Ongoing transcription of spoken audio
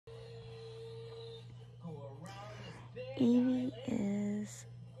Evie is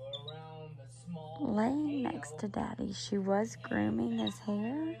laying next to Daddy. She was grooming his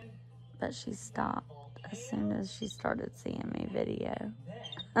hair, but she stopped as soon as she started seeing me video.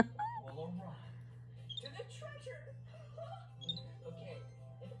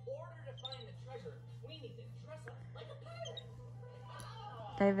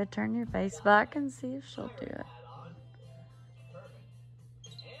 David, turn your face back and see if she'll do it.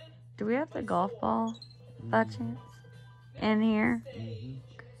 Do we have the golf ball by chance in here?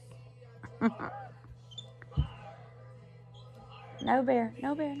 No bear,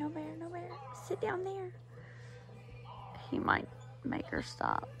 no bear, no bear, no bear. Sit down there. He might make her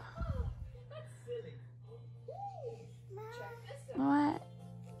stop. What?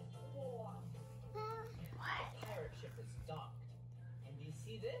 And do you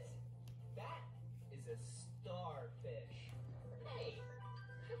see this? That is a starfish. Hey,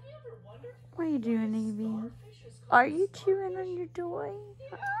 have you ever wondered? What are you doing, Evie? Are you chewing on your toy?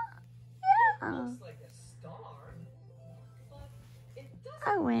 Yeah. Looks like a star, but it doesn't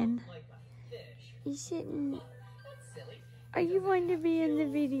Owen, look like a fish. you shouldn't. That's silly. Are you going to be in the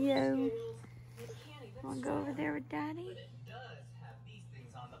video? It can't even Want to go over there with Daddy? But it does have these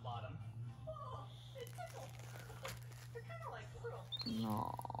things on the bottom. Oh, it tickles. They're kind of like little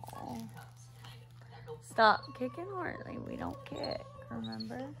No. cups, kind of. Stop kicking Hartley. We don't kick,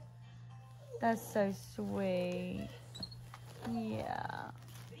 remember? That's so sweet. Yeah.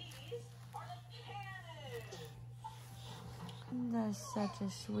 These are the cannons. That's such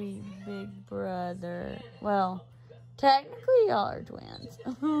a sweet big brother. Well, technically y'all are twins.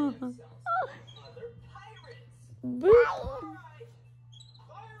 Other pirates. Boop.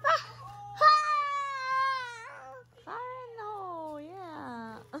 Fire! Fire in the hole,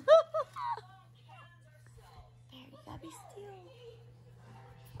 yeah. There, you gotta be still.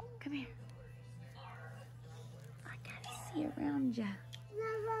 Come here. I gotta see around ya.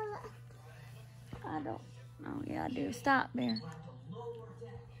 I don't know. Yeah, I do. Stop, Bear.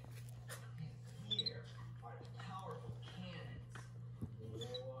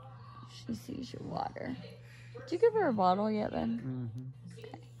 She sees your water. Did you give her a bottle yet, Ben?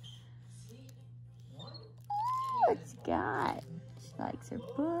 Okay. Oh, what's got? She likes her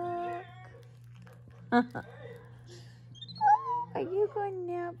book. Oh, are you going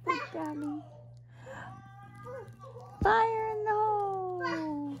to nap with Daddy? Fire in the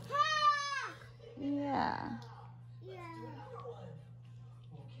hole. Yeah.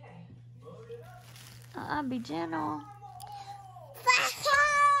 Be gentle.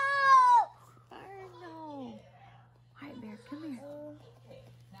 Fire in the hole. All right, Bear, come here.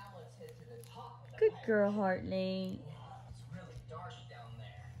 Good girl, Hartley. It's really dark down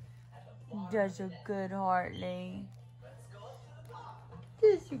there at the bottom. That's a good Hartley. Let's go up to the top.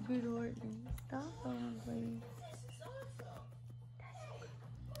 That's a good Hartley. Stop, Owen, please. This is awesome. Hey,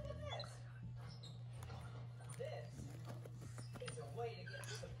 look at this. This is a way to get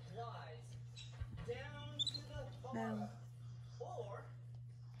supplies down to the bottom. No. Or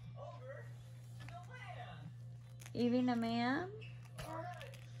over to the land. Evie, no ma'am?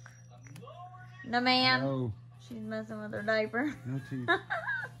 Alright. I'm lowering No ma'am. No, She's messing with her diaper. no teeth.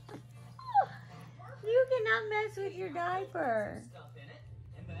 You cannot mess with your diaper. stuff in it,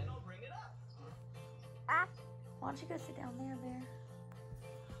 and then I'll bring it up. Why don't you go sit down there, Bear?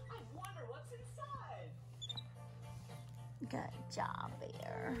 I wonder what's inside. Good job,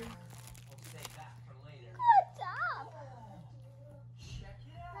 Bear. We'll save that for later. Good job. Check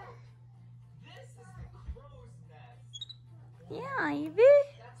it out. This is the crow's nest. Yeah, Evie.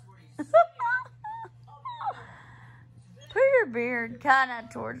 That's where you stay. Put your beard kind of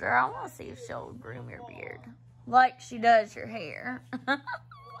towards her. I want to see if she'll groom your beard like she does your hair. A lot of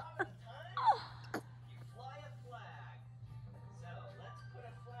the time, you fly a flag. So let's put a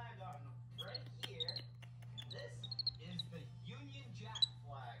flag on right here. This is the Union Jack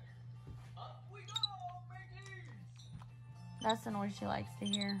flag. Up we go, mateys! That's the noise she likes to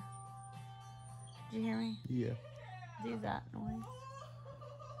hear. Did you hear me? Yeah. Do that noise.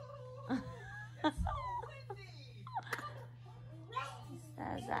 It's so windy!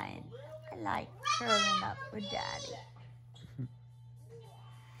 Says I like curling up with Daddy.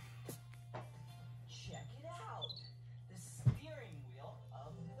 Check it out. The steering wheel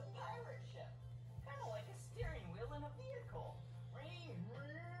of the pirate ship. Kind of like a steering wheel in a vehicle. Ring,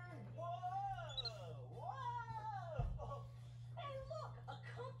 ring. Whoa! Whoa! Hey, look, a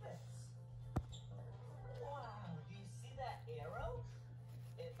compass. Wow, do you see that arrow?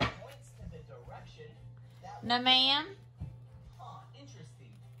 It points to the direction that No, ma'am. Huh,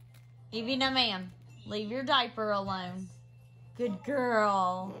 interesting. Evie, no, ma'am. Leave your diaper alone. Good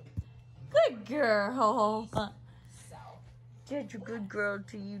girl. Good girl. South Such a good girl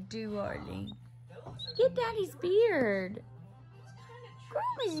till you do, Hartley. Get Daddy's beard. Groom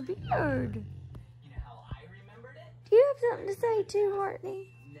his beard. You know how I remembered it? Do you have something to say too, Hartley?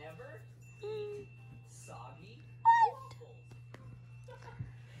 Never eat soggy What? waffles.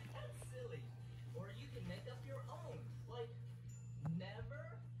 That's silly. Or you can make up your own. Like,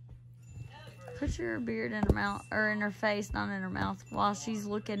 never, ever. Put your beard in her mouth, or in her face, not in her mouth, while she's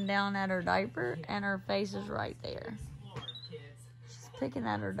looking down at her diaper, and her face is right there. Explore, kids. She's picking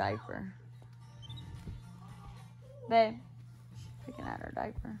at her diaper. Babe, she's picking at her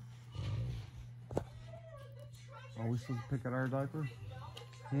diaper. Are we supposed to pick at our diaper?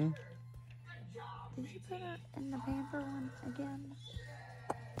 Hmm? Did you put her in the pamper one again?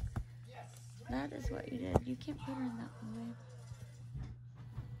 That is what you did. You can't put her in that one, babe.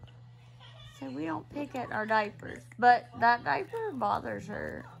 So we don't pick at our diapers, but that diaper bothers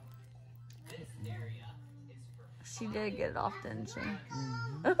her. This area is for She did get it off, didn't she?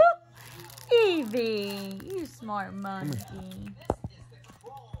 Mm-hmm. Evie, you smart monkey.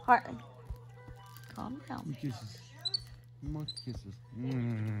 Hartley, calm down. Kisses. Monkey kisses.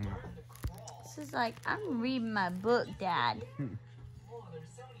 Mm. This is like, I'm reading my book, Dad. oh, there's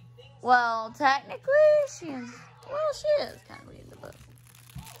so many things. Well, technically, she is kind of reading the book.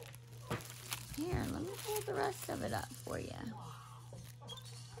 Here, let me pull the rest of it up for you.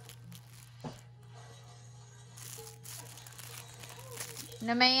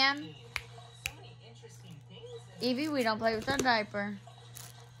 No, ma'am. So many interesting things in Evie, we don't play with our diaper.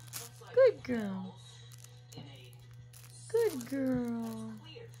 looks like Good girl. in a Good girl.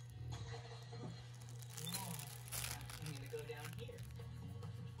 clear. I'm gonna go down here.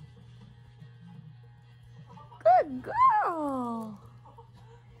 Good girl.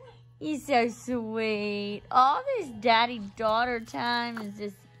 You're so sweet. All this daddy-daughter time is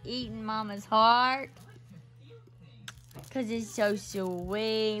just eating Mama's heart. Because it's so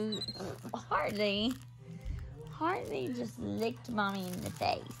sweet. Hartley just licked Mommy in the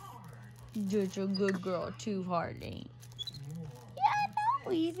face. Just a good girl too, Hartley. Yeah, I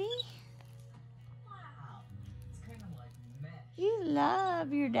know, Evie. Wow, it's kind of like mesh. You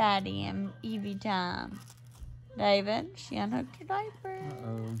love your daddy and Evie time. David, she unhooked her diaper.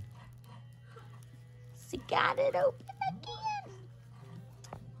 Uh-oh. She got it open again.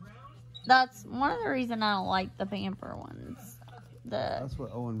 That's one of the reasons I don't like the pamper ones. That's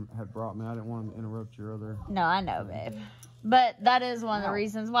what Owen had brought me. I didn't want him to interrupt your other. No, I know, babe. But that is one of the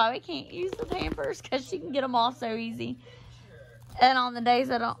reasons why we can't use the Pampers, because she can get them off so easy. And on the days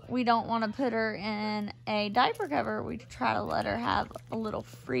that we don't want to put her in a diaper cover, we try to let her have a little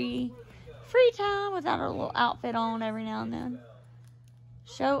free time without her little outfit on every now and then.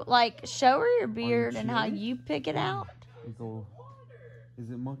 Show her your beard and how you pick it out. Is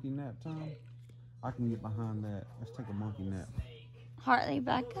it monkey nap time? I can get behind that. Let's take a monkey nap. Hartley,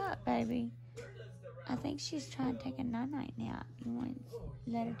 back up, baby. I think she's trying to take a night-night nap. You want to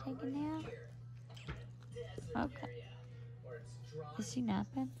let her take a nap? Okay. Is she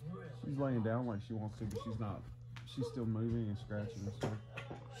napping? She's laying down like she wants to, but she's not. She's still moving and scratching and stuff.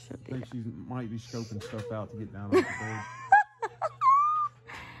 Should I be. think she might be scoping stuff out to get down off the bed.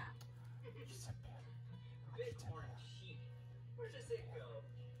 Where does it go?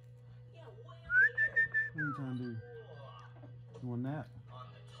 Yeah, way What are you trying to do? You want a nap? on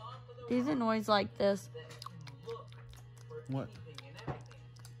the top of the These a noise like this. look for What? anything and everything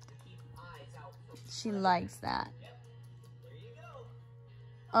to keep eyes out for. She likes that. Yep, there you go.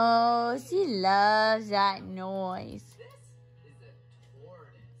 Oh, she loves that noise. This is a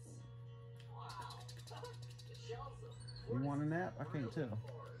tortoise. Wow. The shells of You want a nap? I can't tell.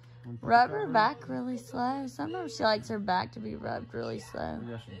 Rub her back really slow. Sometimes she likes her back to be rubbed really slow.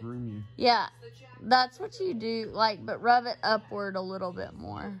 Maybe I should groom you. Yeah, that's what you do. But rub it upward a little bit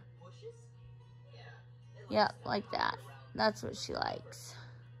more. bushes? Yeah. Yep, like that. That's what she likes.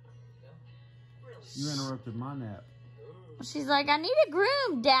 You interrupted my nap. She's like, I need a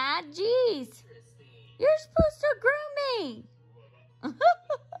groom, Dad. Jeez. You're supposed to groom me. Yeah,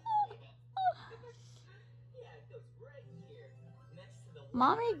 it goes right here. Next to the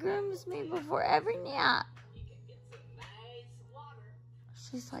Mommy grooms me before every nap. you can get some nice water.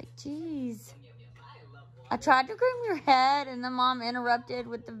 She's like, jeez. Yum, yum. I love water. I tried to groom your head, and then Mom interrupted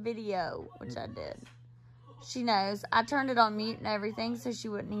with the video, which I did. She knows. I turned it on mute and everything so she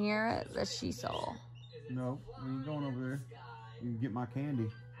wouldn't hear it, but she saw. No, we ain't going over there. You can get my candy.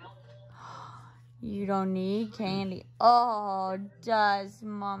 You don't need candy. Oh, does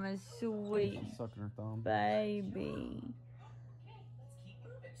Mama sweet She's sucking her thumb. baby. Let's keep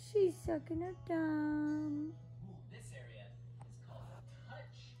moving. She's sucking her thumb. Ooh, this area is called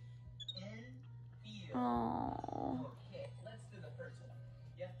touch and feel. Oh. Okay, let's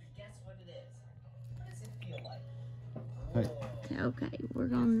Okay, we're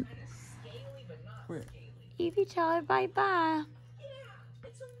gonna. Quit. Evie, tell her bye-bye.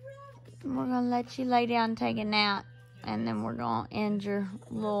 We're gonna let you lay down and take a nap, and then we're gonna end your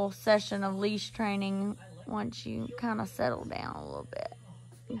little session of leash training once you kind of settle down a little bit.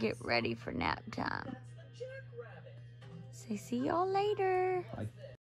 Get ready for nap time. So see y'all later. Bye.